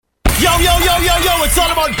It's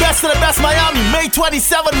all about Best of the Best Miami. May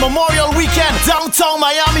 27th, Memorial Weekend, downtown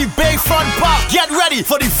Miami, Bayfront Park. Get ready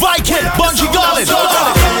for the Viking, Bunji, Garlin,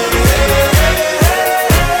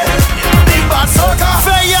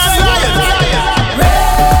 Fayann, Lyons, Bois.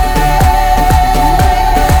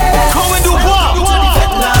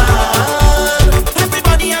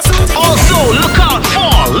 Also, look out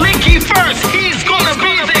for Linky first. He's gonna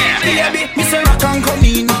be there.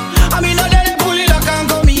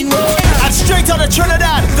 Straight out of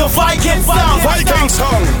Trinidad, the Viking sound. Viking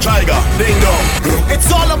song, Tiger, ding dong.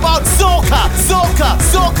 It's all about Soca, Soca,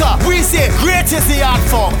 Soca. We say great is the art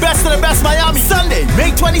form. Best of the Best Miami. Sunday,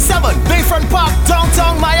 May 27th, Bayfront Park,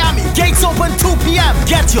 downtown Miami. Gates open 2 p.m.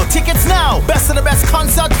 Get your tickets now.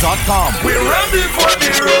 bestofthebestconcert.com. We're ready for the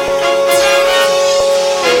road.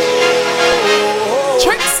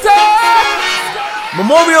 Trickster!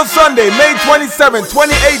 Memorial Sunday, May 27,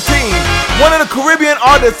 2018. One of the Caribbean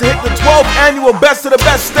artists to hit the 12th annual Best of the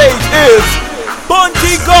Best stage is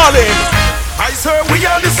Bunji, Garlin. I swear we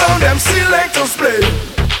are the sound them selectors play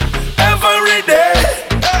every day,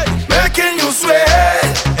 making you sway.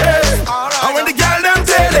 And when the girl them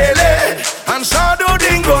telele and shadow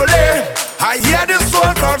dingole, I hear the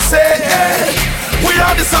soul crowd say, we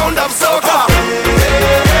are the sound of Soca.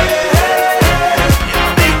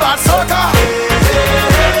 Big bad Soca.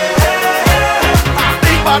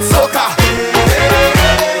 Big bad Soca.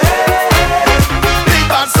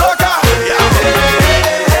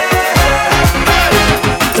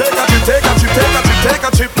 Take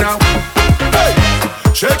a trip now. Hey,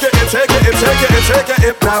 shake it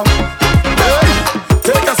now. Hey,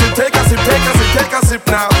 take a sip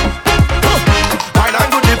now.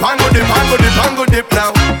 Pango dip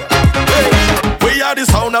now. Hey, we are the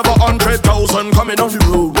sound of 100,000 coming on the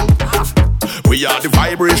road. We are the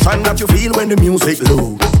vibration that you feel when the music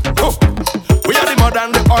loads. We are the mud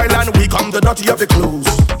and the oil and we come the dirty of the clothes.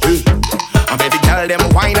 Hey, I baby girl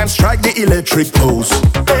them wine and strike the electric pose.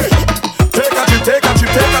 Hey, take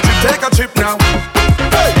a trip now.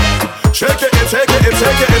 Hey, shake it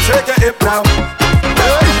now.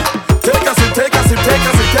 Hey, take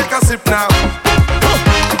a sip now.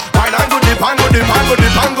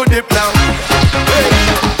 Pango dip now. Hey,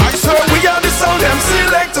 I swear we are the sound them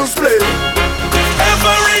selectors play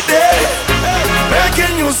every day,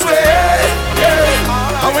 making you sway.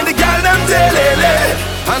 And when the girl them telele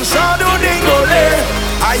and shadow dingole,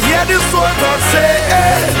 I hear the soul God say,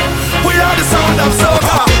 we are the sound of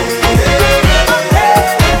Soca.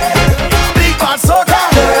 Big bad Soca.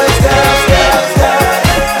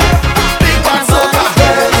 Big bad Soca.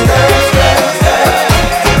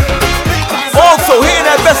 Also here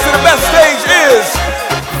at Best of the Best stage is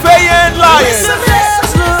Fayann, Lyons.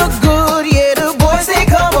 Look good, yeah, the boys they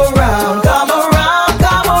come around,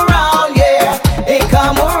 yeah, they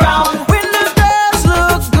come around. When the girls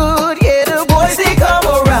look good, yeah, the boys they come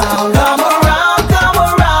around,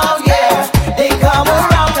 yeah, they come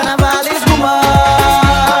around. Carnival is woman,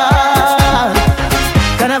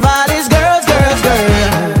 Carnival is girls.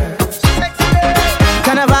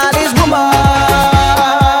 Carnival is woman,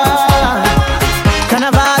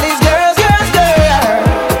 Carnival is girls.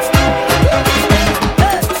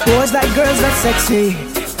 Boys like girls, that's sexy.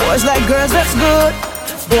 Boys like girls, that's good.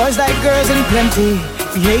 Boys like girls in plenty.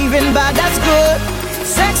 Behaving bad, that's good.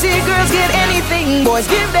 Sexy girls get anything. Boys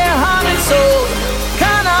give their heart and soul.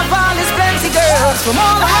 Carnival is plenty girls from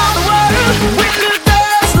all around the world. When the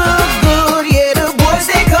girls look good, yeah, the boys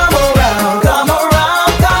they come around,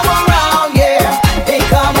 yeah, they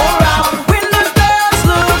come around. When the girls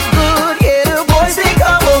look good, yeah, the boys they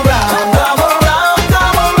come around,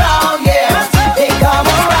 yeah, they come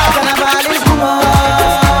around. Carnival is woman,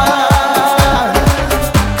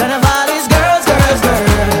 Carnival is girls.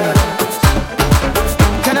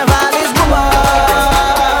 Carnival is woman,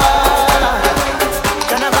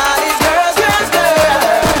 Carnival is girls.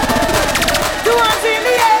 You want to see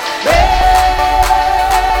me?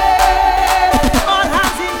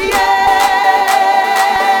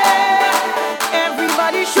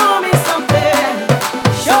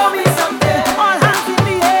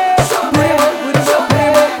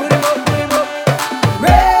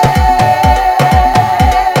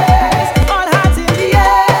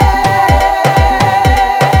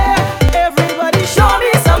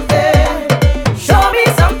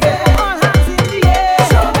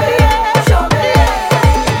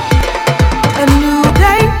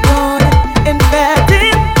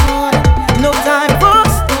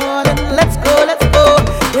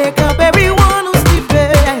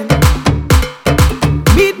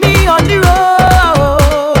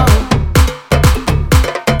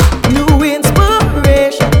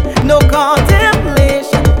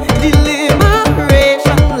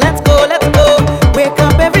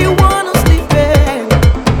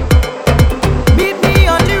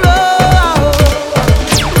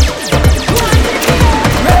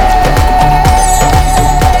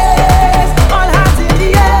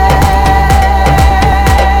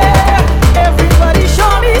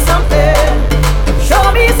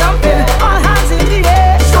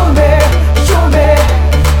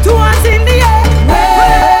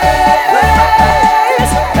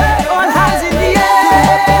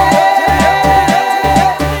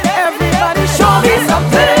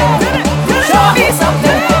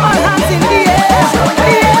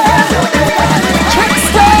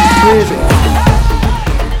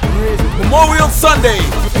 Memorial Sunday,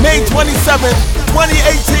 May 27th,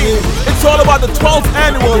 2018. It's all about the 12th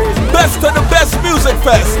annual Best of the Best Music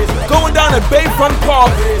Fest, going down at Bayfront Park,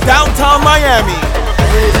 downtown Miami.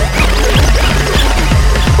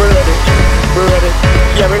 We're ready,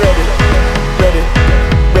 yeah, we're ready, ready,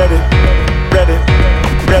 ready, ready,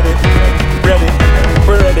 ready, ready,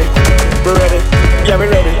 we're ready, yeah, we're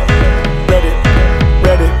ready, ready,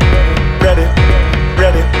 ready, ready,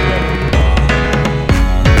 ready.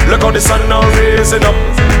 Look how the sun now raising up,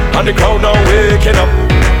 and the crowd now waking up.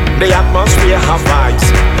 The atmosphere have vibes,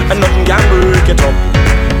 and nothing can break it up.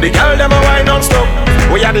 The girl them a wine non-stop,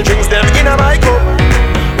 we had the drinks them in a my cup.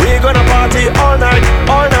 We gonna party all night,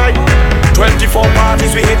 all night. 24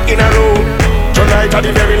 parties we hit in a row. Tonight at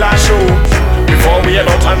the very last show, before we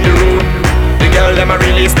head out on the road. The girl them a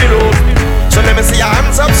release the road, so let me see your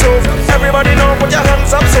hands up so. Everybody know, put your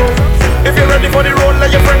hands up so. If you're ready for the road,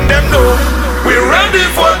 let your friend them know. We're ready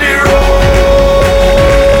for the road.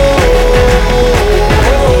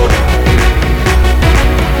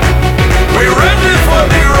 We're ready for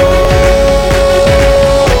the road.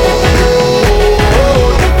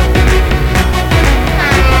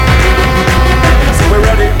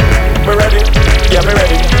 We're ready, yeah, we're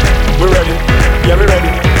ready, we're ready, yeah, we're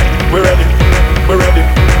ready, we're ready, we're ready,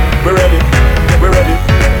 we're ready, we're ready,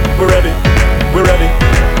 we're ready, we're ready,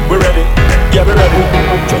 we're ready, yeah, we're ready,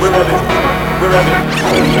 we're ready, we're ready.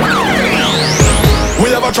 We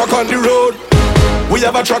have a truck on the road, we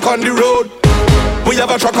have a truck on the road, we have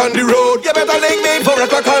a truck on the road, you better link me for a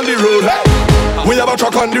truck on the road. We have a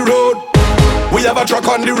truck on the road, we have a truck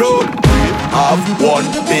on the road. Have one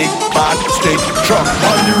big bad straight truck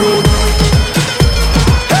on the road.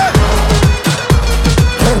 Hey.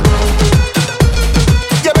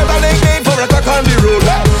 You better link me for a truck on the road.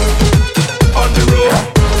 On the road,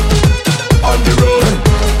 on the road,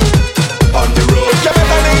 on the road. You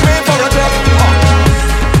better link me for a truck.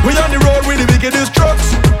 We on the road with the wickedest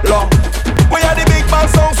trucks. Long. We are the big bad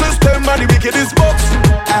sound system and the wickedest box.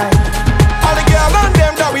 All the girls and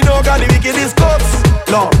them that we know got the wickedest cups.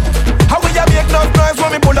 Long. How we a make enough noise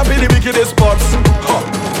when we pull up in the wickedest spots?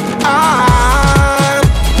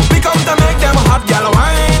 We come to make them hot gal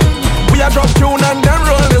wine. We a drop tune and then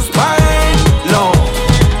roll the spine. Long.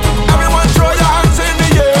 Everyone throw your hands in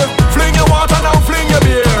the air. Fling your water now, fling your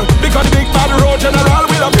beer. Because the big bad road general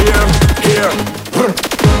will appear. Here.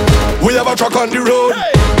 We have a truck on the road.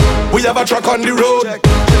 We have a truck on the road.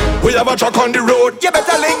 We have a truck on the road. You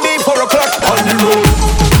better link me for a clock on the road.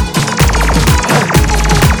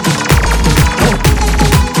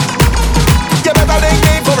 You better link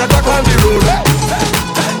me for a truck on the road.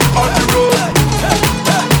 On the road.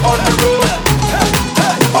 On the road.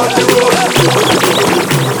 On the road.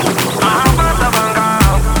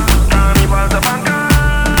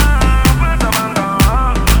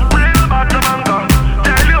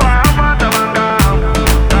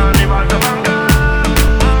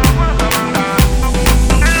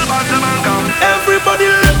 Everybody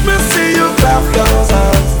let me see you clap those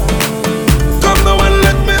hands. Come now and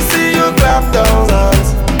let me see you clap those hands.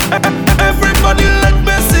 Everybody let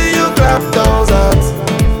me see you clap those hands.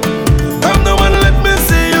 Come now and let me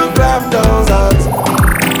see you clap those hands.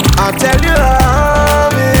 I tell you how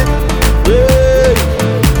it, hey.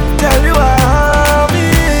 Tell you how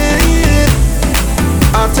it.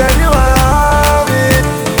 I tell you how it,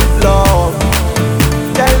 Lord.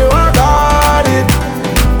 Tell you I got it.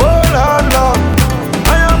 Oh Lord, Lord. I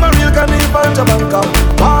am a real carnival Jamaica.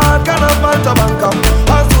 What kind of man Jamaica?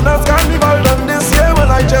 As soon as carnival done this year, when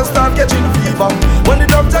I just start catching fever. When the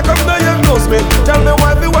doctor come diagnose me, tell me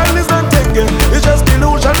why the world is not thinking. It's just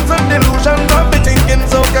illusions and delusions of me thinking.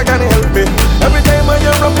 Soca can help me. Every time I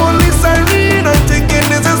hear a police siren, I'm thinking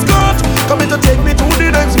this is God coming to take me to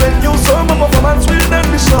the next venue. So my performance will then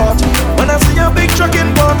be short. When I see a big truck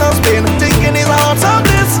in Port of Spain, thinking it's a heart of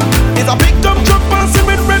bliss. It's a big dump truck passing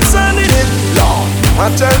with red sun in it. Lord,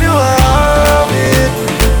 I tell you how it,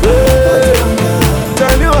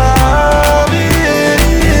 tell you how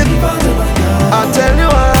it, I tell you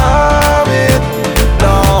how it,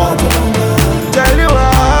 Lord, tell you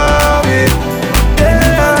how it,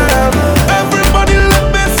 yeah. Everybody let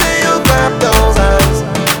me see you clap those hands.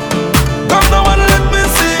 Come now and let me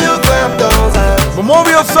see you clap those hands.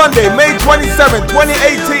 Memorial Sunday, May 27,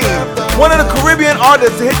 2018. One of the Caribbean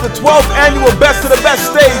artists to hit the 12th annual Best of the Best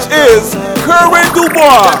stage is Kerwin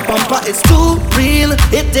Bois. Bumper is too real,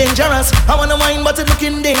 it dangerous. I wanna wine but it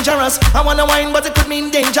looking dangerous. I wanna wine but it could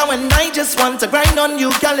mean danger. When I just want to grind on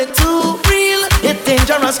you, girl, it too real, it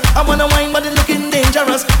dangerous. I wanna wine but it looking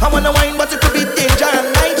dangerous. I wanna wine but it could be danger.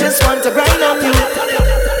 And I just want to grind on you.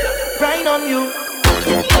 Grind on you.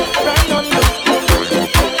 Grind on you.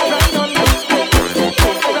 Grind on you.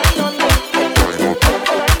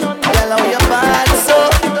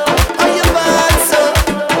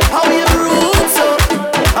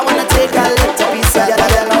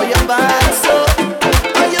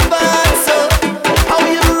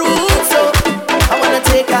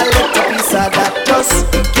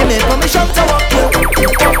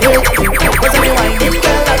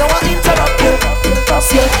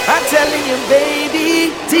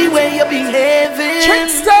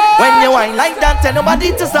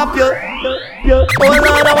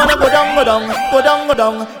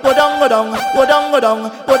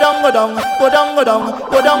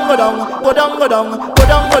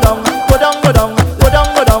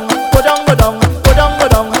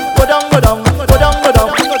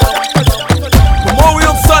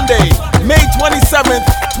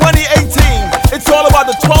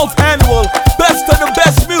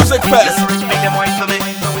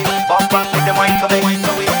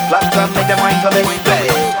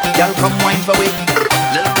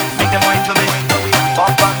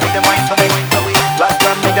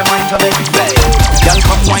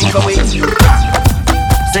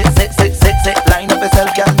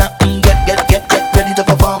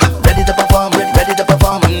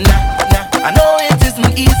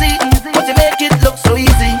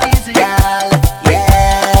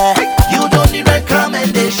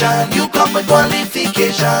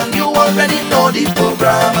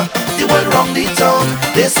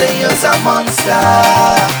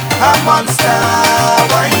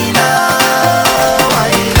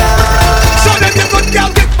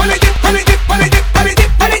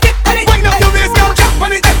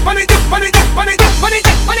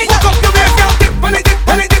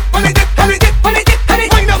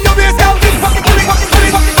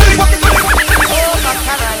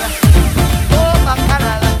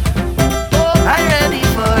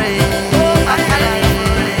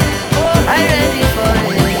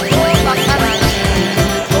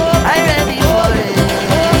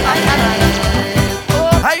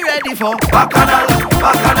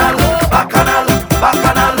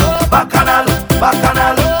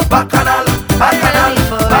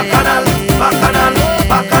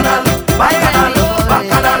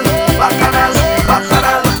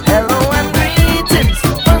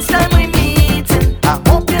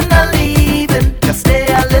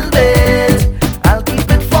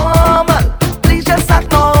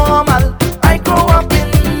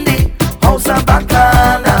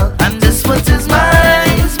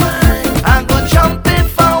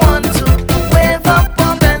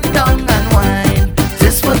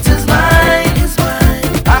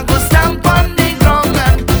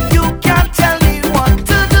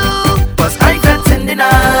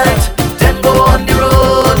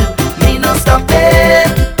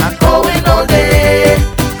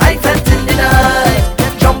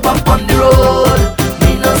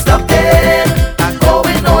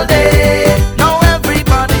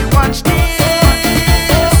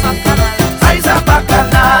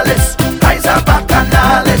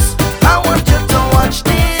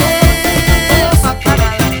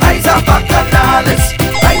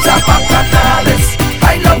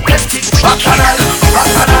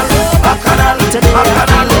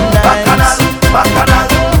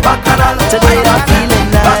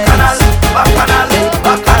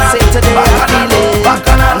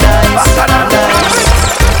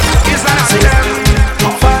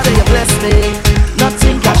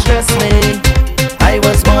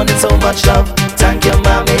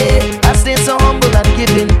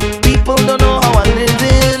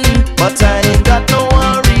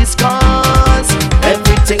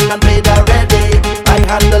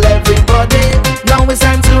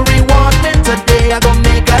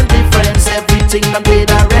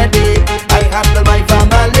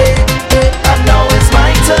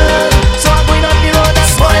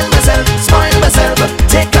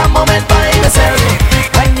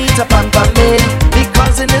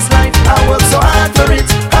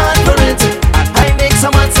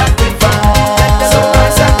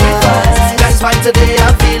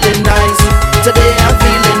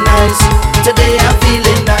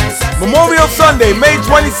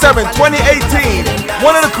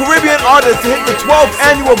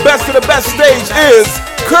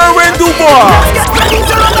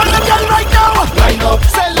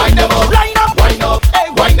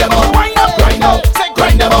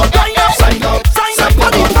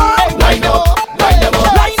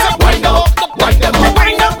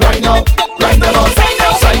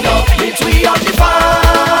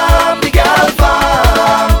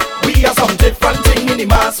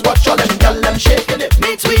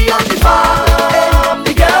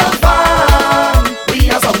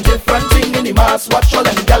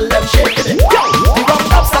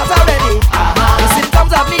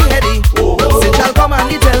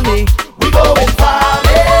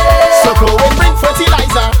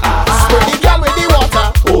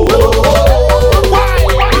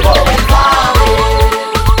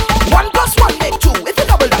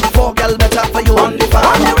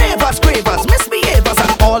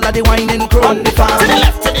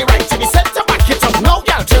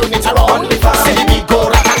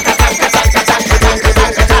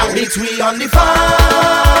 we on the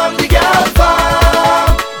farm, the girl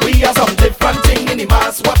farm. We are some different thing in the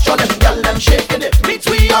mass. Watch all them girl them shaking it. Meet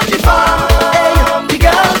we on the farm, the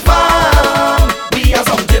girl farm. We are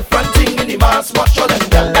some different thing in the mass. Watch all them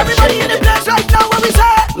girl them. Everybody in the place right now, what we say?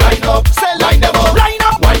 Line up, say line them up, line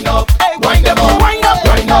up, wind up, hey, wind them up, wind up,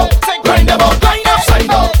 line up, grind them up, line up, sign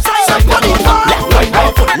up, sign up, line up, line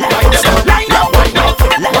up, line them up, line up, wind up,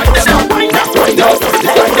 wind them up, wind up, wind up,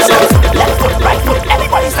 left foot, right foot,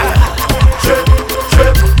 everybody stand. Chip,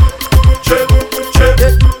 chip, chip, chip,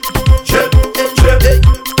 chip, chip,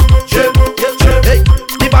 chip, chip.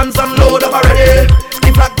 The bands unload up already. The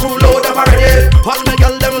flag crew load up already. All the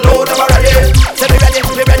girl them load up already. Say we ready,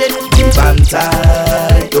 we ready. The band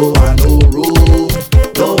tight, don't want no room,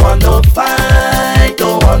 don't want no fight,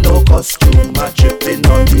 don't want no costume. I'm tripping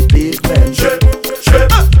on the pavement. Chip,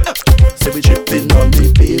 chip. Say we tripping on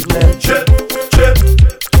the pavement. Chip, chip,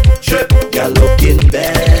 chip. You're looking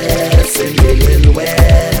best in real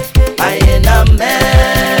wear. I ain't a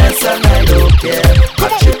mess and I don't care. I'm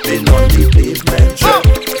tripping on the pavement. Chip,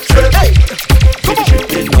 chip. Hey, say we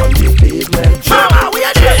tripping on the pavement. Mama, we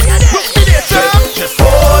are there. Just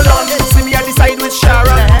hold on. See me at the side with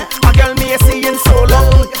Sharon. A girl me a seeing so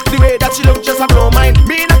long. The way that she look just a blow mind.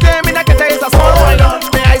 Me not there, me not get there is a small wine.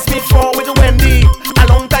 May I speak for with Wendy. A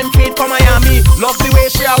long time feed from Miami. Love the way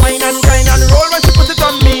she a wine and grind and roll when she put it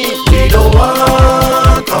on me. We don't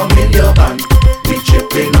want come in your band. We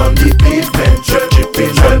tripping on the pavement.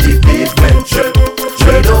 Tripping on the pavement.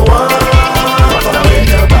 We don't want come in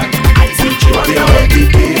your band. We tripping on the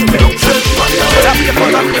pavement.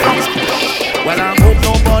 Well, I hope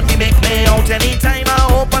nobody make me out anytime I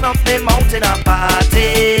open up my mouth in a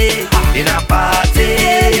party. In a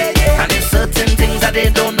party. And there's certain things that they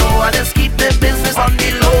don't know. I just keep the business on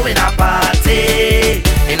the low in a party.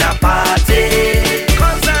 In a party.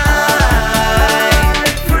 Cause I'm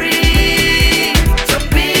free to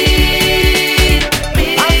be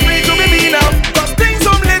me. I'm free to be me now. Cause things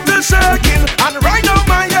some little shaking. And right now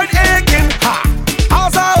my head aching. Ha!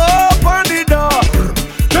 As I open the door,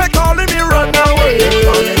 they calling me run away.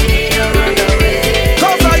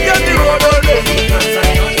 Cause I get the road away.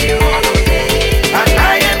 And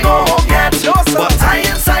I ain't no home yet. But I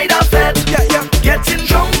inside a bed. Getting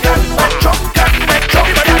drunk and wet, drunk and wet, drunk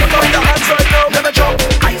and wet. Let me jump,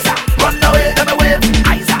 Isa, run away, let me wave,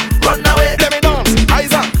 Isa, run away. Let me dance,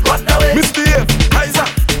 Isa, run away. Misbehave, Isa.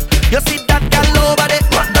 You see that girl over there,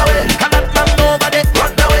 run away. And that man over there,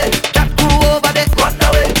 run away. That crew over there, run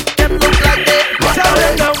away. Them look like they run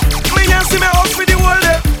away. Now, me can't see me house with the world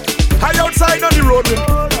there. I outside on the road.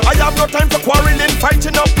 I have no time for quarreling,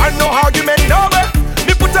 fighting up, and no argument, no way.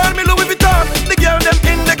 Me put on me Louis Vuitton, the girl them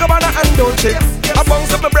in the Gabbana and Dolce. I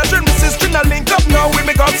bounce up my brethren, my sister, and I link up now with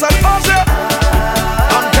me gods and Ozzy.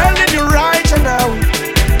 I'm telling you right now,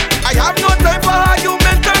 I have no time for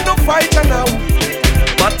argument and no fight now.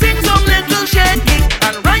 But things are little shaky,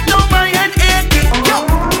 and right now my head aching. Yo,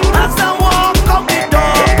 as I walk out the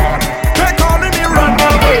door, they're calling me run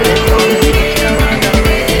away.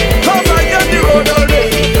 Cause I get the road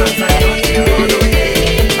away.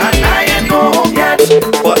 And I ain't no home yet,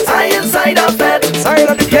 but I inside a bed.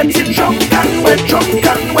 Getting drunk and wet, drunk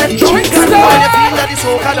and wet, drunk and wet. When you feel that it's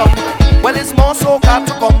soca done, well it's more soca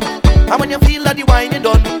to come. And when you feel that the wine is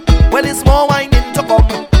done, well it's more whining to come.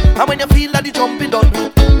 And when you feel that the jumping done,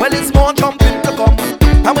 well it's more jumping to come.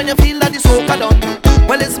 And when you feel that the soca done,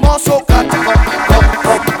 well it's more soca to come.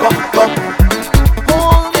 Come.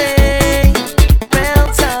 Hold me real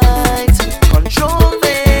tight, control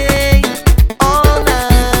me all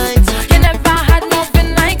night. You never had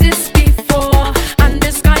nothing like this before, and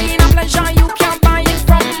this kind of pleasure you can't buy it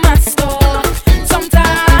from a store.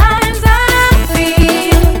 Sometimes I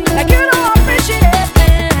feel like you don't appreciate me.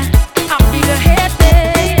 I feel the hate me.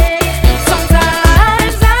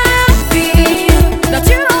 Sometimes I feel that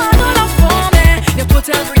you don't have enough for me. You put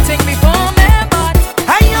everything before me, but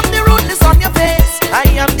I am the rudeness on your face, I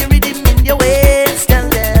am the rhythm in your waist. Tell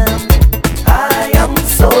them I am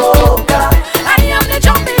soca. I am the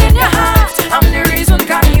jumping in your heart. I'm the reason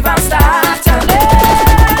carnival start. Tell them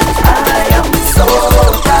I am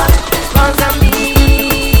soca. Cause I'm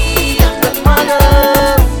me, I'm the mother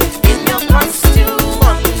in your costume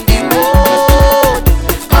on the road.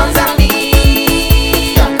 Cause I'm me,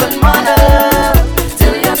 I'm the mother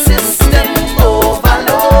till your system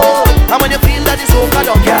overload. And when you feel that it's soca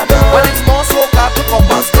done, well it's more soca to come.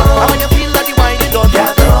 And when you feel that the wine is done,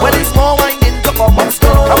 well it's more whining to come.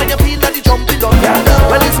 And when you feel that the jumping done,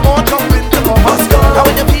 well it's more jumping to come. And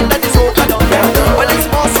when you feel that the soca done, well it's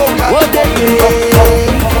more soca to come.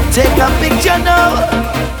 Take a picture now,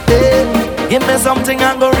 give me something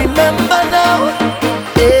I'm gonna remember now.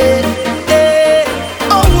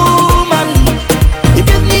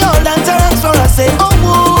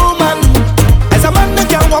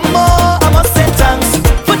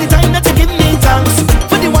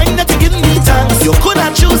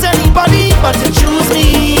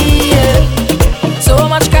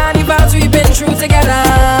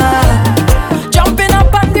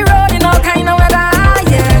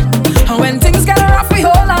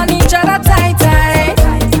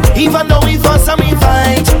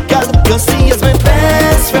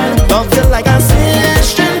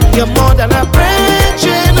 you're more than a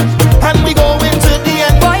brethren, and we go into the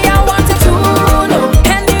end. Boy, I want you to know,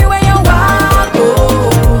 anywhere you walk,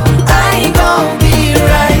 oh, I gon' be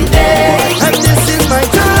right there. And this is my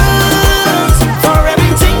thanks for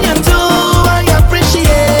everything you do. I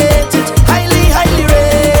appreciate it, highly, highly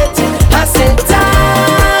rate it. I said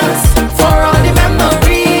thanks for all the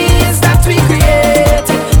memories that we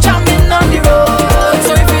created, jamming on the road.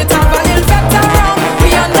 So if you talk a little better wrong,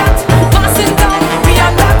 we on that, passing down, we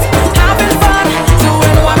on that, having fun,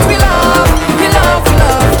 doing what we love, we love, we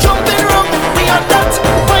love. Jumping rope, we on that,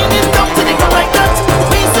 winding down to the ground like that.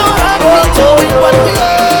 We so happy doing what we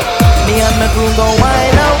love. Me and my crew go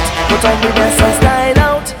wild out, put on the best and style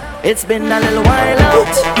out. It's been a little while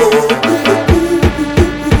out.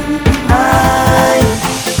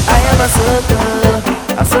 I am a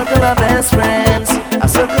circle of best friends, a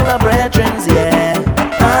circle of brethren, yeah.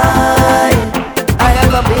 I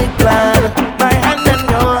have a big plan, my hand in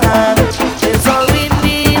your hand is all we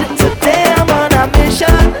need. Today I'm on a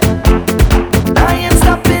mission. I ain't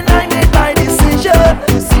stopping, I made my decision.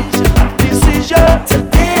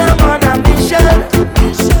 Today I'm on a mission,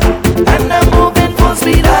 and I'm moving full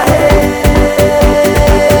speed ahead.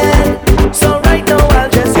 So right now I'll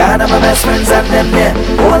just gather my best friends and them, yeah.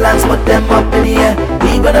 All hands put them up in the air.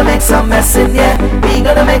 We gonna make some mess in, yeah. We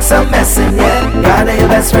gonna make some mess in, yeah. Gather your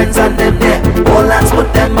best friends and them, yeah. All hands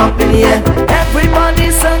put them up in the air.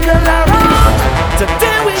 Everybody circle around.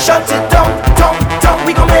 Today we shut it down, down, down.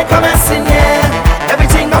 We gon' make a mess in, yeah.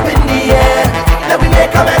 Everything up in the air. Let we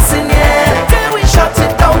make a mess in, yeah. Today we shut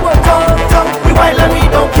it down, down, down. We wild and we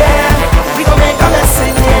don't care. We gon' make a mess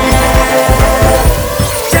in, yeah.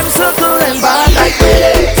 Them circle and bad like we.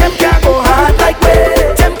 Them can't go hard like we.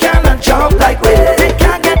 Them cannot jump like we. They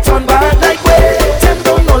can't get on bad like we. Them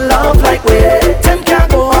don't know love like we. Them can't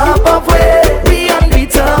go up of we. We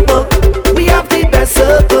unbeatable. We have the best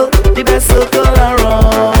circle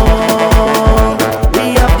around.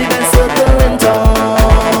 We have the best circle in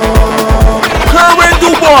town. Kerwin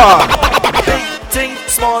du Bois. Big thing,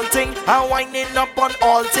 small thing, I'm winding up on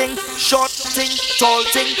all thing. Short thing, tall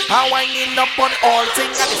thing, I'm winding up on all thing.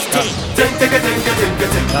 And it's ting. Ting ting ting ting ting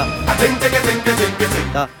ting. A ting ting ting ting ting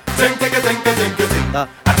ting. Ting ting ting ting ting ting.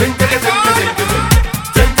 A ting ting ting ting ting ting.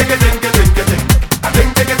 Ting ting ting ting ting ting. A ting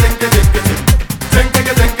ting ting ting ting ting. Ting ting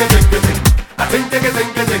ting ting ting ting. A ting ting ting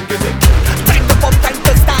ting ting ting. Time to pump, time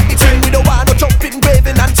to start the train. We don't want no jumping,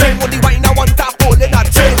 waving and chain. Only wine I want to hold in a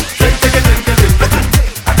chain. Ting ting ting ting ting.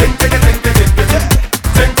 A ting ting ting ting ting.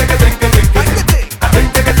 Ting ting ting ting ting. A ting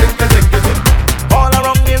ting ting ting ting. All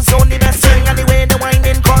around is only best thing. And the way the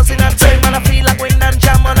winding causing a chain. Man, I feel like wind and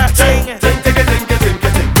jam on a chain. Ting ting ting ting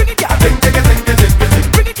ting. Bring it down, Ting ting ting ting ting.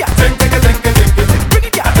 bring it down, Ting ting ting ting ting. bring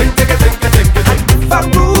it down. Ting ting ting ting ting. If I'm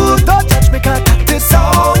rude, don't judge me, 'cause that is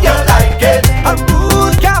how you like it. I'm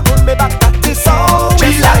rude, can't hold me back, that is how we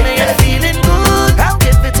Just like like it. it, feeling good. I'll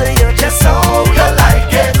give it to you just so you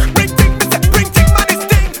like it. Bring thing, me say, bring thing, man, it's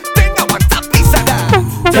thing I want a piece of that.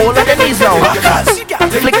 Hold on the knees now, backers.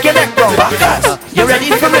 Flick your neck now, backers. You ready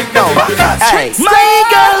for it now, backers? Hey, my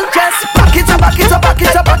girl, just back it up, back it up, back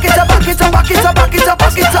it up, back it up, back it up, back it up, back it up,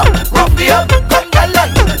 back it up. Rough me up, come Garlin,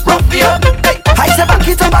 rough me up. Hey, I say back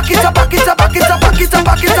it up, back it up, back it up, back it up, back it up,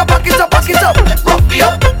 back it up, back it up, back it up. Rough me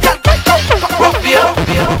up, rough me up.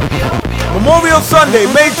 Memorial Sunday,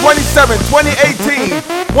 May 27, 2018.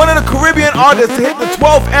 One of the Caribbean artists to hit the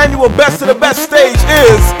 12th annual Best of the Best stage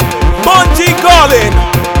is Bunji Garlin.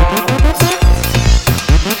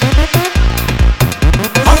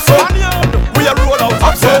 We are roll out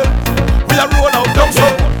up so. We are roll out down so.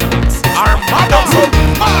 Armada down so.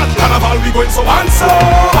 Carnival we going so and so.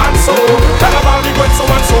 Carnival we going so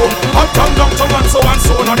and so. Up down down down and so and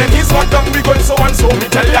so. Now then he's what down we going so and so. Me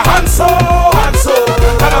tell ya and so.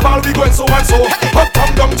 Carnival we going so and so. Up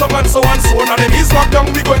down down down and so and so. Now then he's what down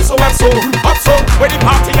we going so and so. Up so when the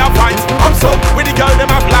party have fight. Up so when the girl them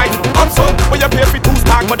have light. Up so when you pay for 2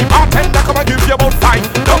 stars, but the bartender come and give you about 5.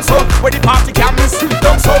 Down so when the party can't miss.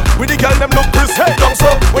 Down so when the girl them look Chris. Down so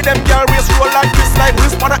when them girl waist roll like this, like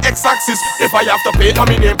wrist on the X-axis. If I have to pay, my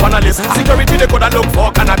name on a list. Security they coulda look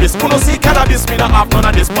for cannabis. Who no see cannabis, me not have none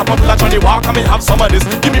of this. Pop up like Johnny Walker, me have some of this.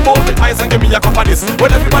 Give me both the eyes and give me a cup of this.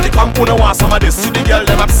 When everybody come, who no want some of this. See the girl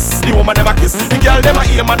them a psst, the woman never kiss. The girl them a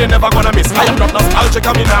aim and they never gonna miss. I am not nostalgic,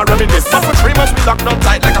 I mean I reminisce. But for 3 months we locked down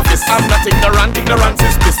tight like a fist. I'm not ignorant, ignorance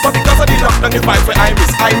is bliss. But because of the lockdown is vibes where I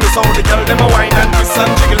miss how the girl them a wine and kiss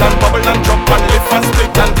and jiggle and bubble and jump and lift and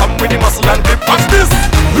split and come with the muscle and grip. Watch this.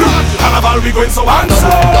 Carnival we going so and so.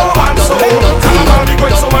 Carnival we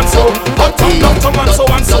going so and so. Up down down down and so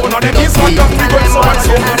and so. Now then he's what down we going so and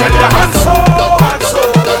so. Tell ya and so.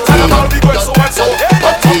 Carnival we going so and so.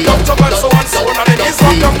 Up down down down and so and so. Now then he's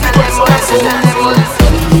what down we going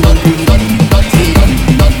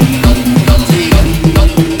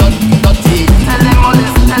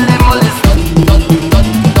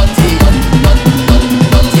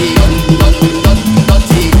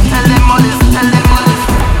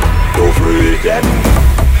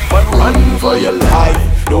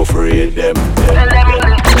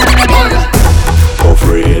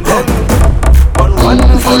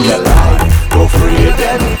Don't free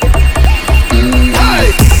them.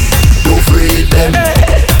 Hey, don't free them.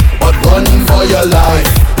 But run for your life.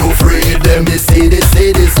 Don't free them. They say.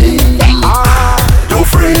 Don't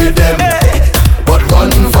free them. But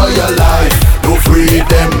run for your life. Don't free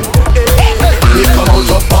them. They come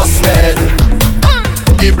out of bus med.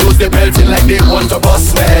 They blows the belting like they want to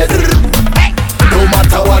bust med. No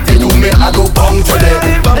matter what they do, me I go bong to them.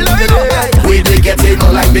 Way they get in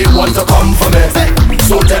like they want to come for me.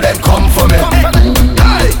 So tell them come for me.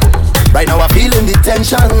 Right now I'm feeling the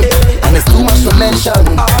tension, and it's too much to mention.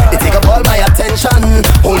 They take up all my attention.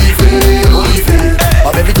 Holy faith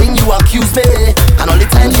of everything you accuse me, and all the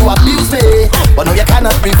time you abuse me, but now you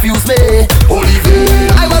cannot refuse me. Holy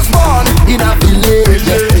faith. I was born in a village.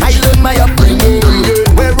 I learned my upbringing,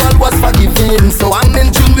 where all was forgiven. So I'm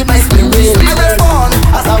in tune with my spirit. I was born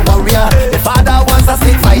as a warrior. The father was a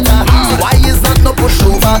sick fighter. So why is that no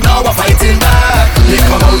pushover? Now we're fighting back. They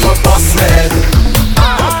come out of bus med.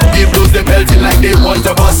 They blows the belting like they want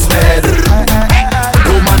to bust med.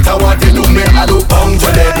 No matter what they do, me I do bound to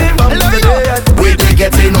them. Way they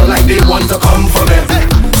get in like they want to come for me.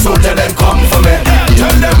 So tell them come for me.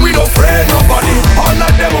 Tell them we don't afraid nobody. All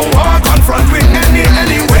of them will walk confront with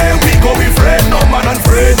anywhere we go. We afraid no man and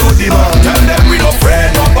afraid no demon. Tell them we don't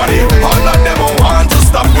afraid nobody. All of them will want to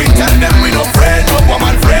stop. We tell them we don't afraid no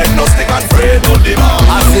woman, afraid no stick and afraid no demon.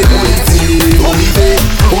 I say holy day.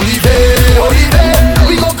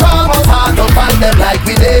 We go come out hard to find them like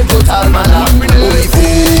we did total man.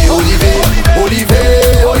 Holy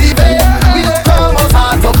day. We go come out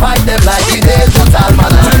hard to fight them like we did total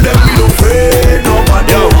man. Tell them we don't afraid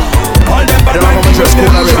nobody. All them bad man just go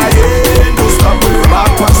trying to stop.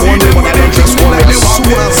 Back to one day when they just want it.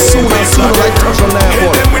 Soon right touch on that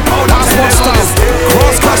boy. Last one stop.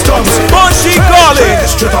 Cross customs. Bunji Garlin.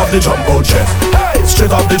 Straight off the jumbo jet.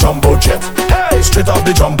 Straight off the jumbo jet. Straight off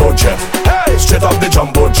the jumbo jet. Straight off the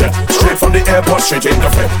jumbo jet. Straight from the airport, straight in the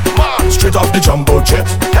fit. Straight off the jumbo jet.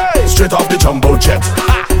 Straight off the jumbo jet.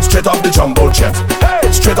 Straight off the jumbo jet.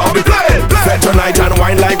 Straight off the plane. Fed tonight and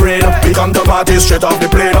wine like rain. We come to party straight off the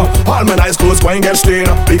plane. All my nice clothes going get stained.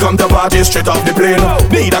 We come to party straight off the plane.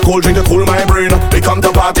 Need a cold drink to cool my brain. We come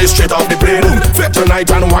to party straight off the plane. Fed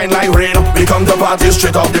tonight and wine like rain. We come to party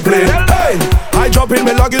straight off the plane. Hey, I drop in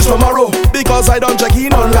my luggage tomorrow because I don't check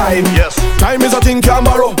in online. Yes, time is a thing can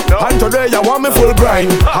borrow. And today I want me full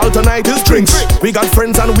grind. All tonight is drinks. We got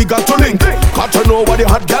friends and we got to link. Got to know what the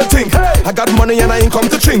hot girl think. I got money and I ain't come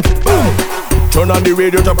to chink. Turn on the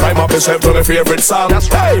radio to prime up yourself to my favorite song.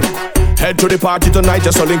 Hey, head to the party tonight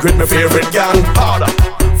just to link with my favorite gang.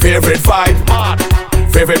 Favorite vibe,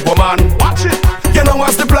 favorite woman. Watch it. You know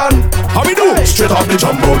what's the plan? How we do? Straight off the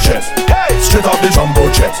jumbo jet. Straight off the jumbo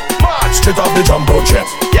jet. Straight off the jumbo jet.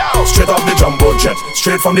 Straight off the jumbo jet.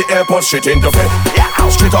 Straight from the airport, straight in the fit.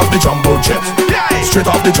 Straight off the jumbo jet. Straight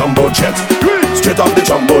off the jumbo jet. Straight off the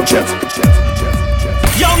jumbo jet.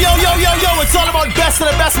 Yo, it's all about Best of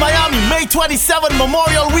the Best Miami. May 27,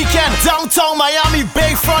 Memorial Weekend, downtown Miami,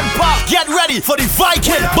 Bayfront Park. Get ready for the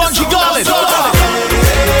Viking, Bunji Garlin.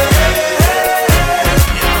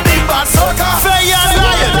 Big Bad Soca, Fayann,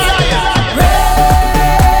 Lyons,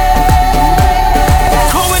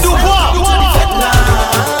 Kerwin, Bois.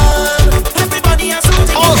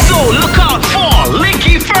 Also, look out for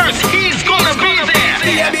Linky first. He's gonna be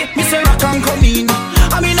there. Mr. Rock and come in.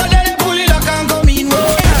 I mean, no, let it pull it lock and come in.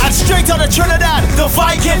 And straight out of Trinidad, the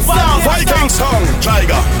Viking sound. Viking song,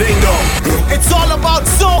 Tiger, ding dong. It's all about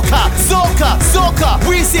Soca.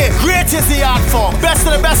 We say great is the art form. Best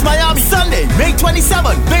of the Best Miami, Sunday, May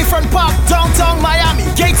 27, Bayfront Park, downtown Miami.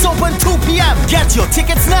 Gates open 2 p.m. Get your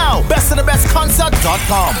tickets now.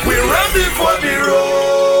 bestofthebestconcert.com. We're ready for the road.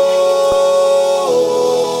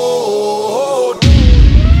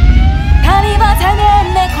 Carnival time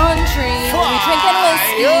in the country. We drinking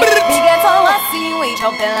whiskey. We get all see. We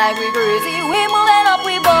jumping like we crazy. We moving up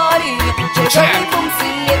we body. Check me boom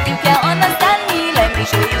see. If you can't understand me, let me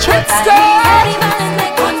show you. Carnival in the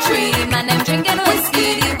country. Man, them drinking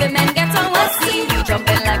whiskey. The women get all see. We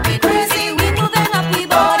jumping like we crazy. We moving up we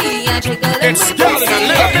body. And jiggle it with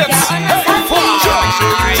Garlin. If you can't understand me, let me show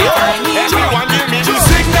you. Everyone give me the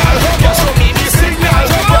signal. Show me the signal.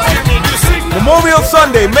 Give me the signal. Memorial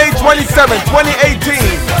Sunday, May 27,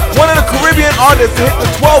 2018. One of the Caribbean artists to hit the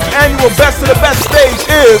 12th annual Best of the Best stage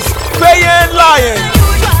is Fayann Lyons.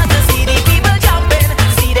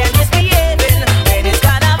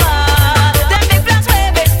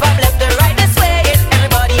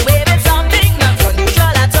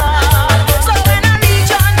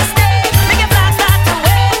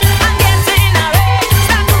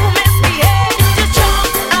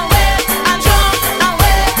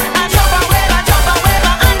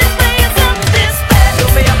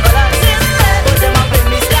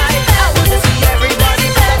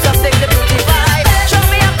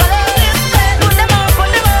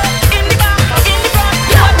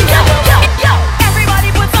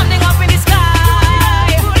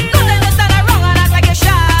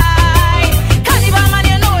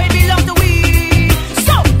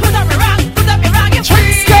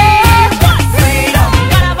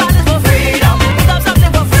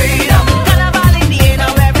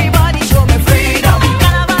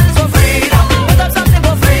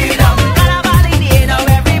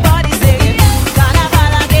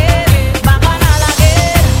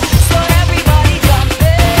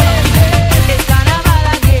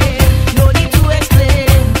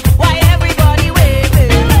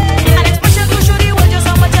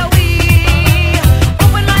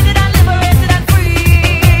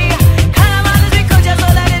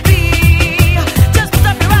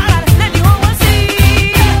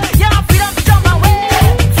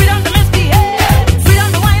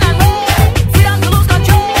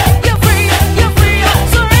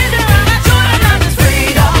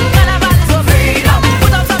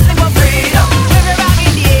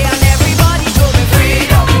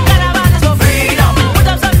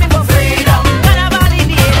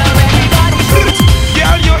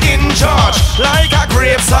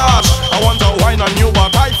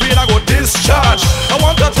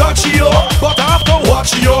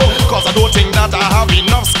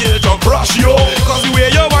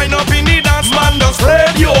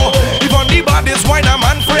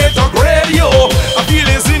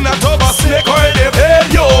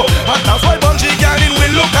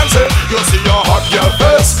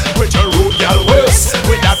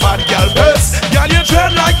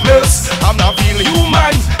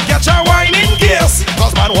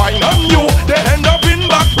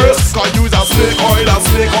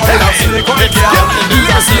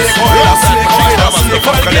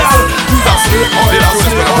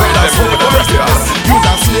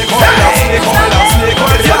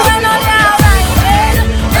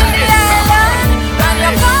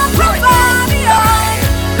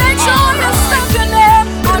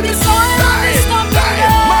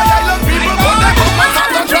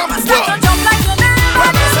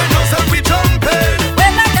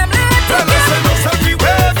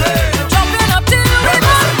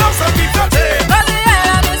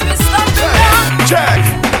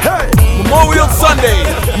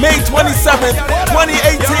 May 27th,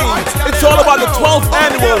 2018. It's all about the 12th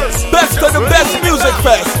annual Best of the Best Music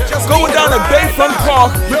Fest. Going down at Bayfront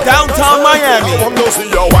Park, downtown Miami. Let me see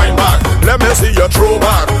your wine back. Let me see your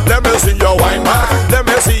throwback. Let me see your wine back. Let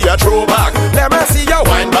me see your throwback. Let me see your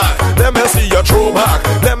wine back. Let me see your throwback.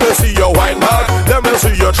 Let me see your wine back. Let me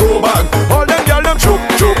see your throwback. All them girls them choke,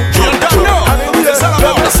 choke, choke, choke. Let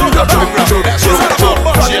me see your choke, choke, choke, choke.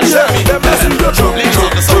 Let me see your choke,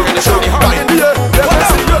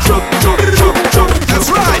 choke, choke, choke. That's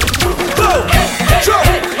right. Go. Jump,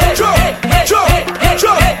 jump, jump, jump, jump,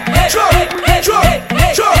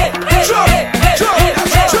 jump, jump, That's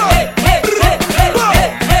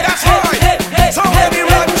right. So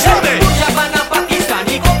everyone jump it. Punjabana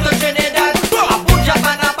Pakistani come to Trinidad.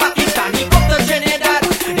 Punjabana Pakistani come to Trinidad.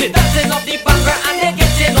 They dancing up the bhangra and they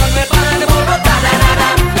getting on with band. Molo da da da da,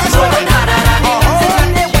 molo da da da. They dancing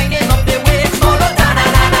and they winding up the waist. Molo da da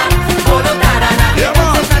da da, molo da da da. They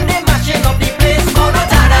dancing and they mashing up the place. Molo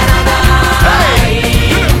da da da da.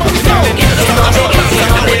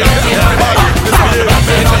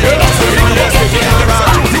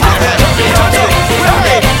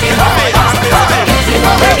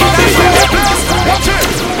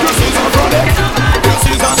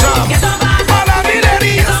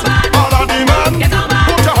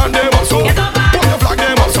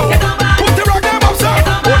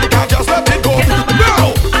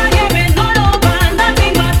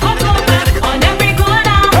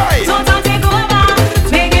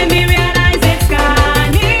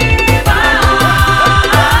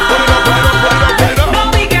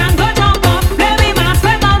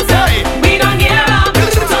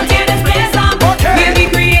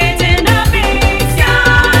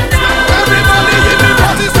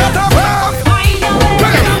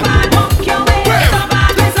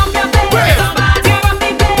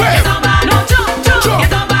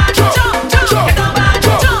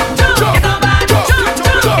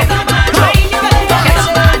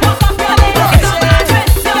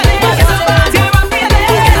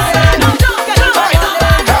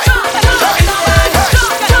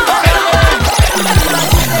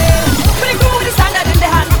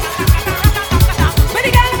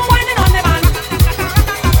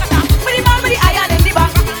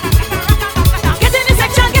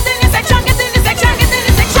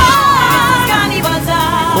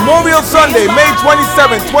 Sunday, May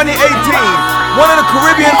 27, 2018, one of the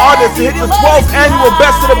Caribbean artists to hit the 12th annual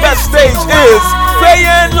Best of the Best stage is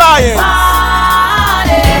Fayann Lyons.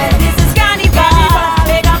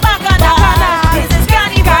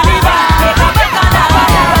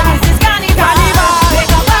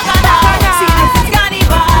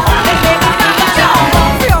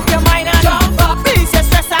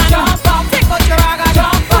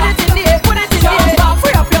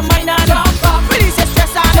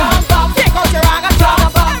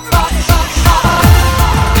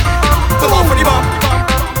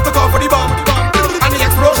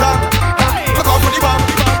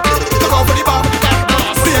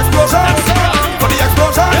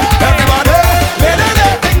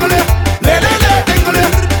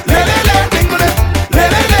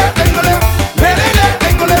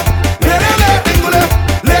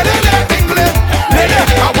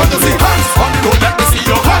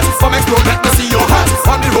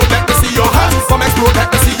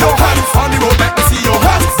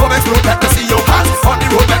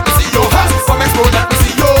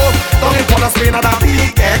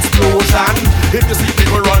 If you see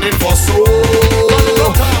people running for soul,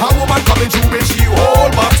 a woman coming through with she whole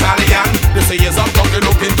battalion. They say yes, I'm talking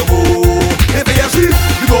looking to go. If they are she,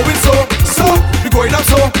 we going so, we going up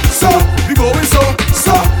so, we going so,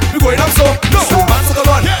 we going up so. No, man to the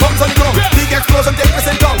run, comes on the ground, big explosion, take us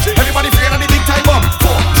in down. Everybody.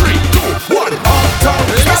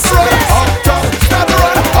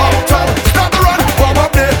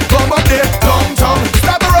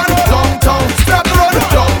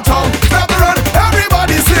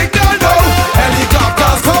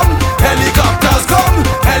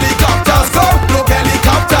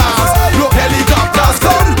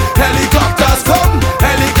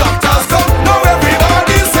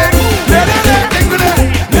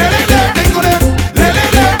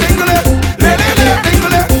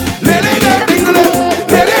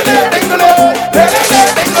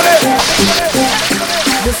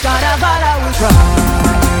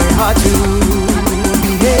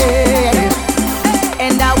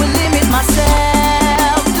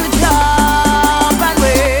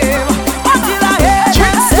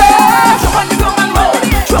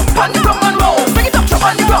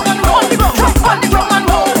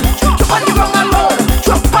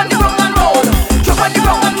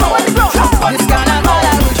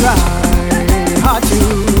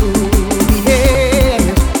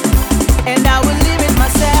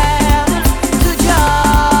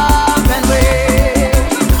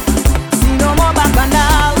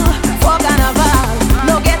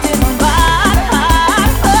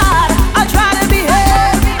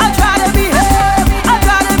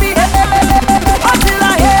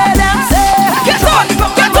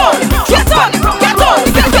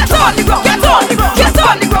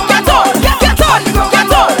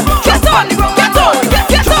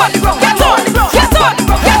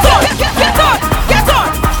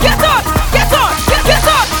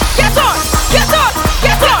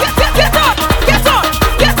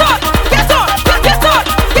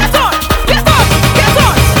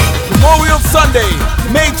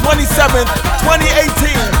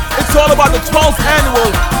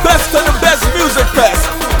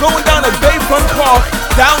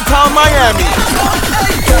 downtown Miami.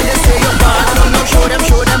 Girl, you say you're bad, no, show them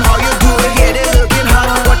how you do it. Yeah, they looking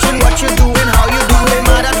hot, watching what you doing, how you do it.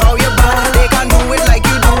 Mad at how you bad, they can do it like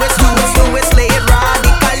you do it. Do it, slay it,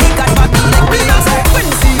 radically, got body like Beyonce. When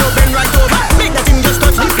you see you bend right over, make that thing just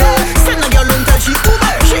touch the floor. Send a girl until she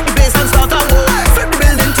Uber, shake the bass and start a war. Flip the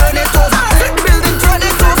building, turn it over, flip the building, turn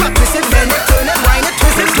it over. Twist it, bend it, turn it, wind it,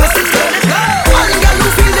 twist it, turn it. All the girls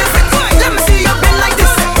who feel the fit, let me see you bend like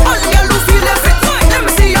this. All the girls who feel the fit, let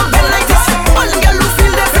me see you bend like this. All the girls who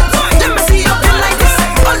feel the fit, let me see you bend like this.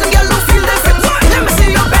 All the girls who feel the fit, let me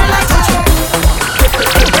see you bend like this.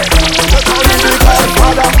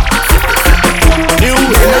 New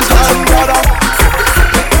England brother,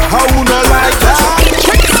 how no like that?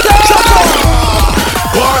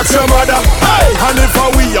 Go ask your mother, hey. And if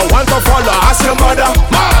we you want to follow, ask your mother.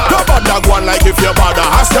 No bother go on like if your mother,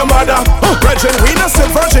 ask your mother. Virgin, we not say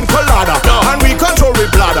virgin colada, and we control we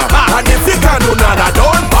bladder. And if you can't do nada,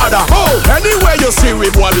 don't bother. Anywhere you see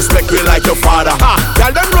we boy respect we like your father.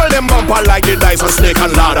 Tell them roll them bumper like the dice on snake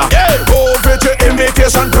and ladder. Go with your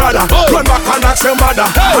imitation brother. Run back and ask your mother.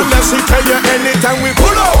 Unless he tell you anytime we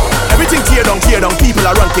pull out. Everything tear down, people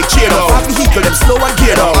are run kick cheer down. Fast vehicle them slow and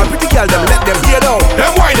gear down. And pretty girl them let them hear down.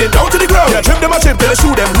 Them winding down to the ground. Yeah, trip them a chip till they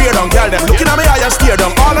shoot them weird down. Girl them looking at me eye and steer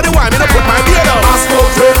down. All of the wine me no put my beard down. Ask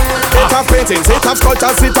out way. It have paintings, it have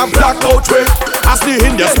sculptures, it have black out way. Ask the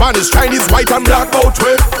Indian, Spanish, Chinese, white and black out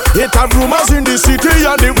way. It have rumors in the city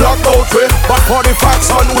and the black out way. But for the facts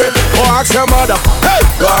on way, go ask your mother. Hey!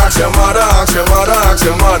 Go ask your mother, ask your mother, ask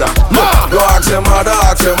your mother. Go ask your mother,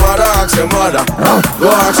 ask your mother, ask your mother. Go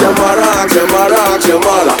ask your mother, ask your mother, ask your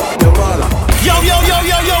mother. Yo,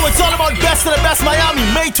 it's all about Best of the Best Miami.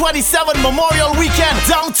 May 27 Memorial Weekend,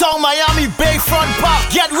 downtown Miami, Bayfront Park.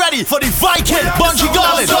 Get ready for the Viking, Bunji,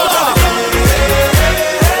 Garlin,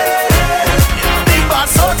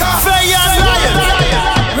 Fayann, Lyons,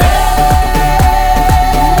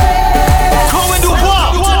 Kerwin,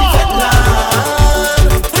 Bois.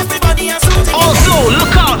 Also,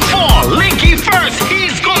 look out for Linky first.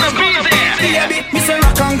 He's gonna be there. Me say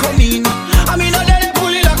rock and come in. I mean, I let it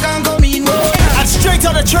pull it rock and come in. And straight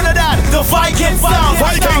out of Trinidad, the Viking sound.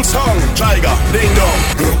 Viking song, Tiger, ding dong.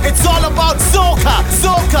 It's all about Soca,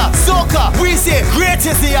 Soca, Soca. We say great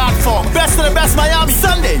is the art form. Best of the Best Miami.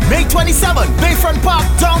 Sunday, May 27, Bayfront Park,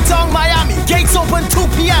 downtown Miami. Gates open 2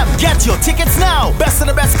 p.m. Get your tickets now.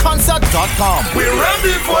 bestofthebestconcert.com. We're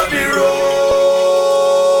ready for the road.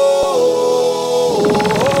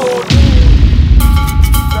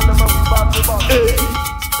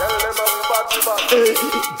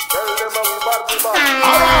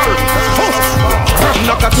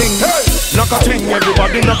 Knock a ting, knock a ting,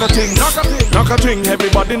 everybody knock a ting, knock a ting,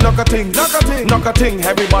 everybody knock a ting, knock a ting,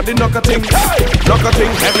 everybody knock a ting, knock a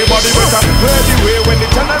ting, everybody better play the way when the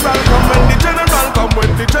general come, when the general come,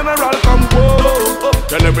 when the general come, whoa.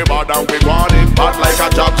 Tell everybody we want it, bad like a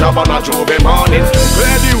job on a Juve morning.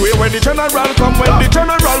 Play the way when the general come, when the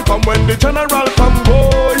general come, when the general come,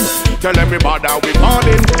 boy. Tell everybody we want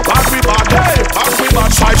it, bad we bad, hey, bad we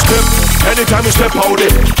bad, side step. Anytime we step out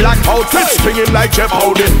it, black outfit springing like Jeff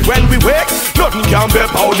Howdy. When we wake, nothing can be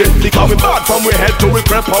about it. Because we bad from we head to we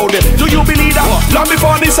prep out it. Do you believe that? Long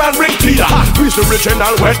before this and ring clear. We's the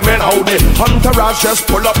original wet men howdy. Entourage just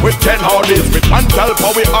pull up with 10 howdies. With one girl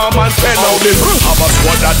for we arm and 10 howdies. Have a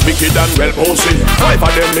squad that wicked and well posted. 5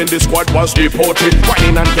 of them in the squad was deported.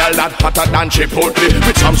 Whining and girl that hotter than Chipotle.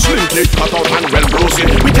 With some slinky cut out and well rosy.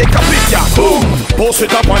 We take a picture, boom, post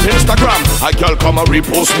it up on Instagram. A girl come and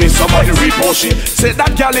repost me, somebody repost she. Say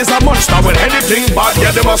that girl is a monster with anything bad.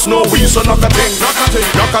 Yeah, they must know we, so knock a ting, knock a ting,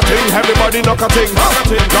 knock a ting, everybody knock a ting, knock a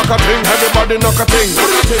ting, knock a ting, everybody knock a ting,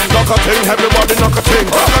 knock a ting, everybody knock a ting,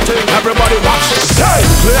 knock a ting, everybody watch. Hey,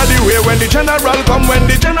 clear the way when the general come, when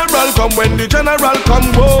the general come, when the general come,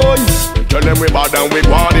 boy. Tell them we bad and we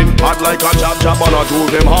warning, hot like a job on a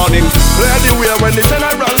Tuesday morning. Clear the way when the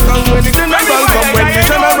general come, when the general come, when the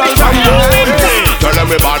general come, boy. Tell them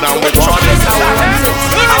we bad and we warning.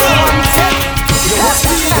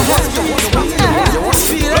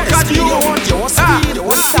 Look at you,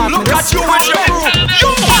 look at you with your crew.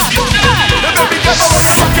 The baby girl I want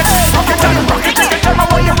you rock it and rock it. Every time I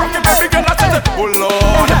want you rock it, baby girl I tell you, oh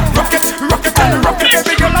Lord, rock it and rock it.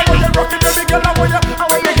 Baby girl I want you rock it, baby girl I want you,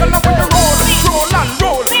 baby girl I want you roll and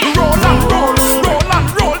roll, roll and roll, roll and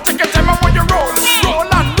roll. Take your time I want you roll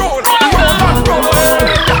and roll, roll and roll.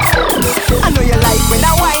 I know you like when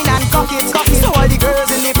I whine and cock it. So all the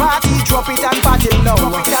girls in the party drop it and pat it now,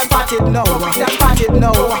 pat it now, pat it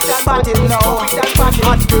now, pat it now.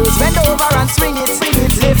 Hot girls bend over and swing it,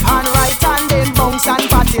 left hand, right hand, then bounce and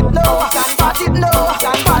pat it low, pat it low,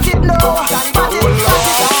 pat it low, pat it low.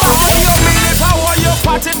 How you mean it? How are you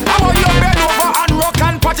pat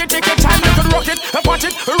could rock it, pat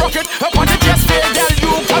it, rock it, pat it. Yes, fair girl,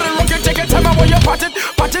 you can rock it. Take your time when you pat it,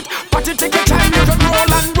 pat it, pat it. Take your time, you can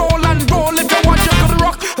roll and roll and roll. If you want, you could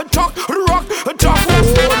rock, talk, rock, talk.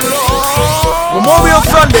 Memorial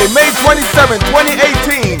Sunday, May 27,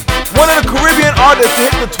 2018. One of the Caribbean artists to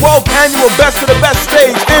hit the 12th annual Best of the Best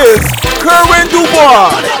stage is Kerwin Bois.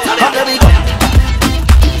 Come here we go.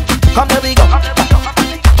 Come here we go.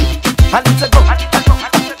 I need to go.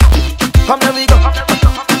 Come here we go.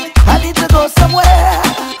 I need to go somewhere.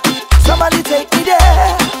 Somebody take me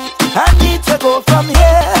there. I need to go from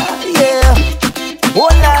here. Yeah. Oh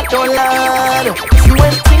Lord, oh Lord. See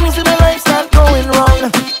when things in my life start going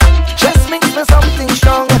wrong, just mix me something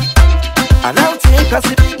strong, and I'll take a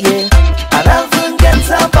sip, yeah, and I'll forget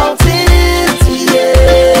about it,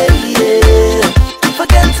 yeah, yeah.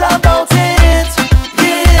 Forget about it,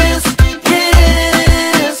 yes,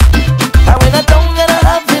 yes. And when I don't get a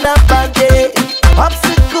having a bad day,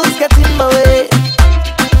 obstacles get in my way,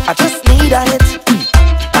 I just need a hit,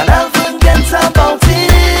 and I'll forget about it,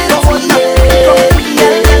 yeah,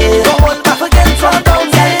 yeah. Go on back, forget about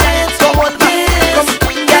it.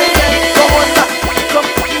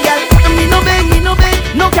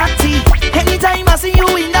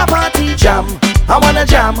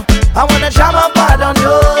 Jam, I wanna jam up hard on you.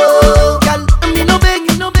 Girl, me no beg,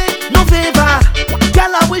 no favor.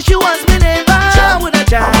 Girl, I wish you was me neighbor. I wanna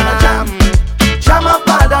jam up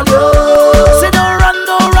hard on you. Say don't run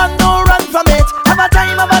from it. Have a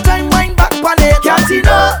time, wind back on it. Can't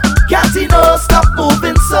you know, stop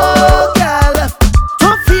moving so, girl.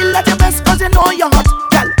 Don't feel that you're best 'cause you know you're hot.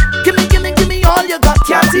 Girl, give me all you got.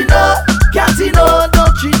 Can't you know,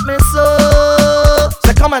 don't treat me so.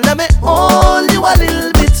 So come on, let me hold you a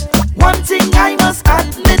little bit. One thing I must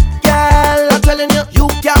admit, girl, I'm telling you, you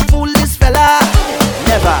can't fool this fella.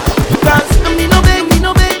 Never. 'Cause me no beg,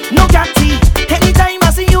 no catty. Anytime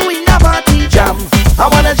I see you in a party, jam, I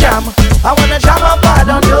wanna jam up hard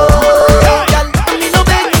on you. Girl, me no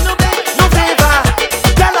beg, no favor.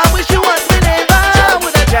 Girl, I wish you was me neighbor. I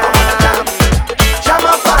wanna jam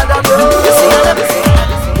up hard on you.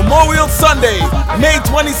 Memorial Sunday, May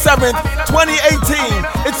 27th, 2018.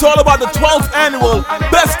 It's all about the 12th annual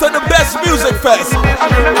Best of the Best Music Fest.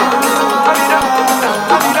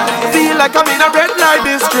 Feel like I'm in a red light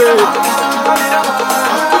district.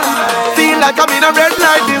 Feel like I'm in a red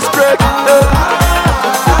light district.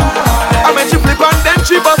 I met you flip and then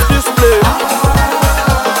she bust display.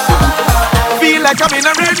 Feel like I'm in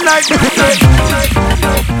a red light district.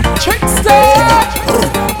 Trickster.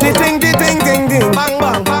 Ding, bang, bang.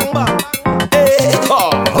 Hey,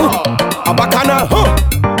 a bacchanal,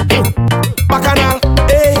 bacchanal,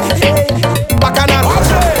 hey, bacchanal.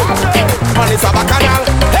 Man, it's a bacchanal.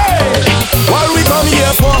 Hey, what we come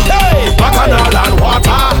here for? Hey, bacchanal and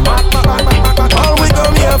water. All we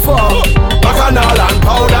come here for? Bacchanal and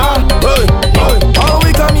powder. All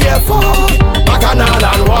we come here for? Bacchanal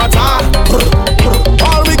and water.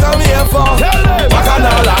 All we come here for?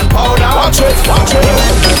 Bacchanal and powder. Watch it.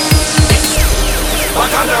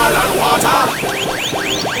 Bacchanal and water.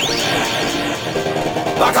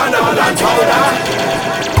 Bacchanal and powder.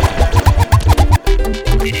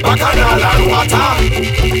 Bacchanal and water.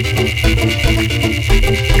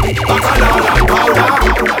 Bacchanal and powder.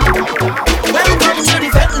 Welcome to the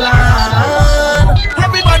Fetland.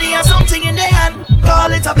 Everybody has something in their hand.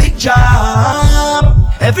 Call it a big job.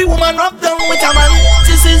 Every woman rub down with a man.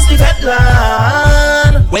 This is the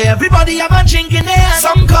Fetland, where everybody have a drink in their hand.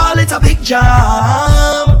 Some call it a big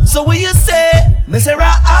job. So what you say? Me say I'm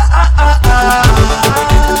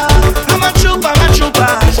a trooper.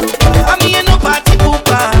 I'm here no party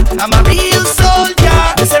pooper. I'm a real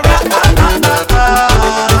soldier. Me say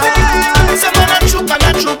Say man a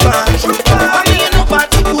trooper. I'm here no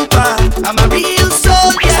party pooper. I'm a real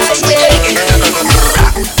soldier. Yeah.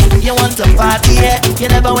 You want to party, yeah? You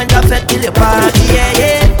never went to fete till you party,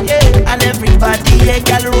 yeah. And everybody, yeah,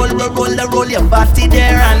 girl, roll your body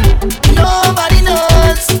there, and nobody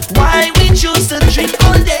knows why we choose to drink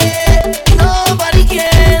all day. Nobody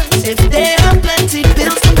cares if they have plenty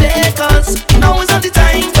bills to pay, 'cause now is not the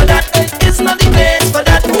time for that. It's not the place for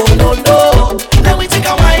that. Oh no. Then we take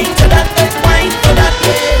a wine to that. Wine for that.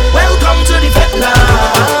 Welcome to the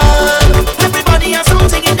Fetland. Everybody has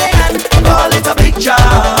something in their hand. Call it a big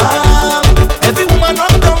job. Every woman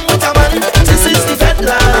run down with a man. This is the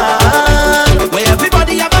Fetland, where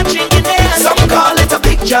everybody have a drink in their hand. Some call it a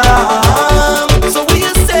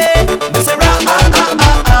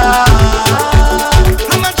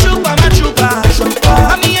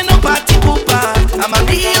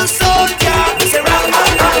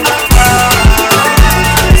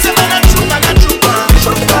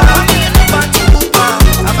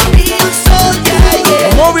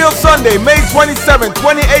Sunday, May 27,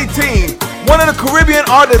 2018. One of the Caribbean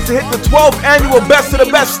artists to hit the 12th annual Best of the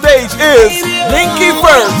Best stage is Linky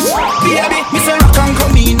first. Baby, me say rock and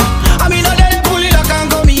come in. I mean, I let it pull it rock and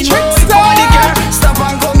come in. Party girl, stop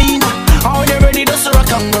and come in. How they ready to rock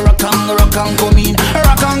and come in. Rock and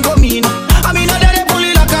come in. I mean, I let it pull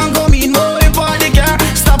it rock and come in. Party girl,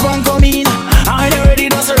 stop and come in. How they ready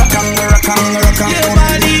to rock and come in.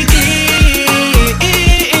 Body clean,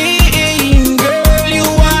 girl, you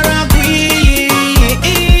are a queen.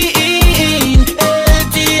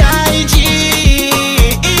 LTIG,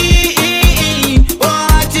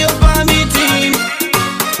 want you for me team.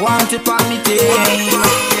 Want it for me team.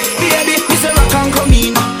 Baby, me say rock and come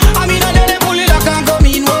in. I mean, I let it pull it rock and come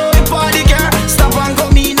in. Party girl, stop and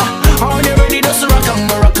come in. How they ready to rock and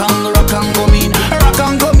come in. Rock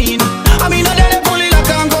and come in. I mean, I let it pull it rock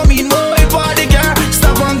and come in. Party girl,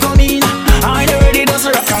 stop and come in. How they ready to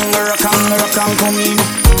rock and come in.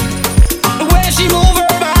 The way she move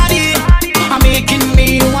her body, making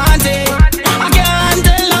me want it. I can't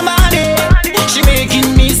tell nobody. She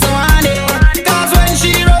making me so honey. Cause when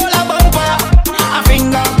she roll a bumper, a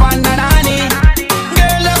finger on the nanny.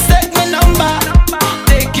 Girl, just take me number.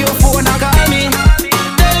 Take your phone and call me.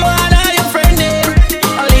 Tell one of your friends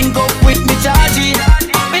I'll link up with me chargy.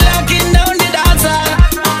 Me locking down the dancer,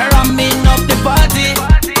 ramming up the party.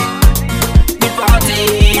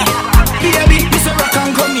 Baby, me say rock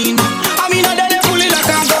and come in. I mean, I let it pull it rock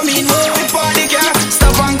and come in. We party girl,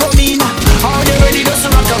 stop and come in. How they ready to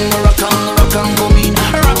rock and come in.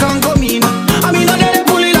 Rock and come in. I mean, I let it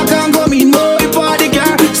pull it rock and come in. We party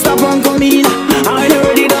girl, stop and come in. How they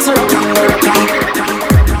ready to rock and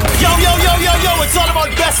Yo, it's all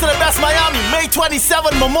about Best of the Best Miami. May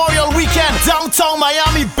 27, Memorial Weekend, downtown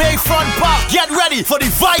Miami, Bayfront Park. Get ready for the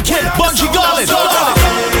Viking, Bunji, Garlin.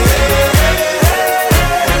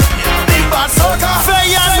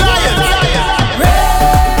 Fayann, Lyons.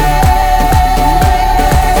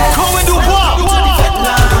 Kerwin, Bois.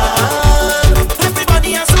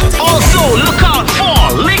 Also, look out for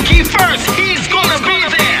Linky first. He's gonna be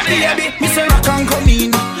there. Baby, me say rock and come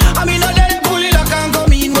in. I mean, I let it pull it rock and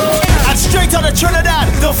come in. And straight out of Trinidad,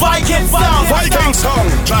 the Viking sound. Viking song,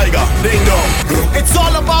 Tiger, ding dong. It's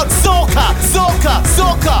all about Soca.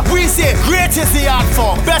 We say great is the art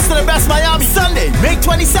form. Best of the Best Miami. Sunday, May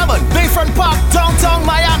 27, Bayfront Park, downtown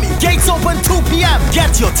Miami. Gates open 2 p.m.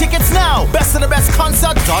 Get your tickets now.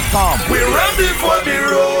 bestofthebestconcert.com. We're ready for the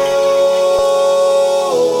road.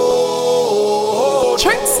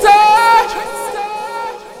 Trickster!